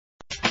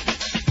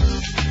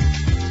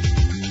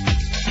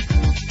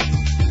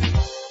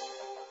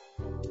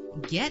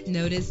Get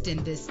noticed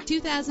in this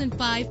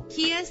 2005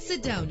 Kia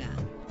Sedona.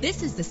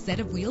 This is the set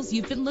of wheels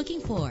you've been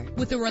looking for,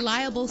 with a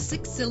reliable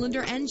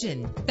 6-cylinder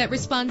engine that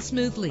responds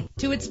smoothly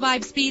to its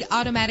 5-speed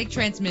automatic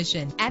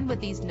transmission. And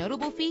with these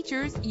notable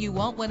features, you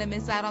won't want to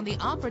miss out on the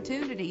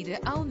opportunity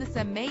to own this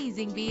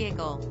amazing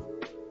vehicle.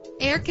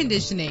 Air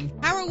conditioning,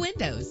 power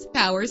windows,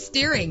 power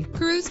steering,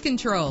 cruise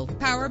control,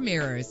 power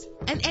mirrors,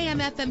 an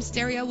AM/FM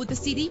stereo with a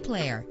CD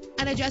player,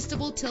 an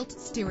adjustable tilt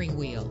steering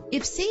wheel.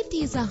 If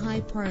safety is a high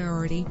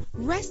priority,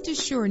 rest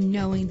assured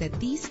knowing that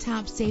these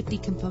top safety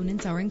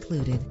components are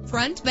included: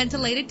 front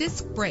ventilated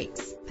disc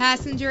brakes,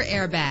 passenger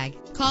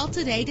airbag. Call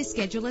today to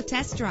schedule a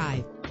test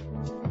drive.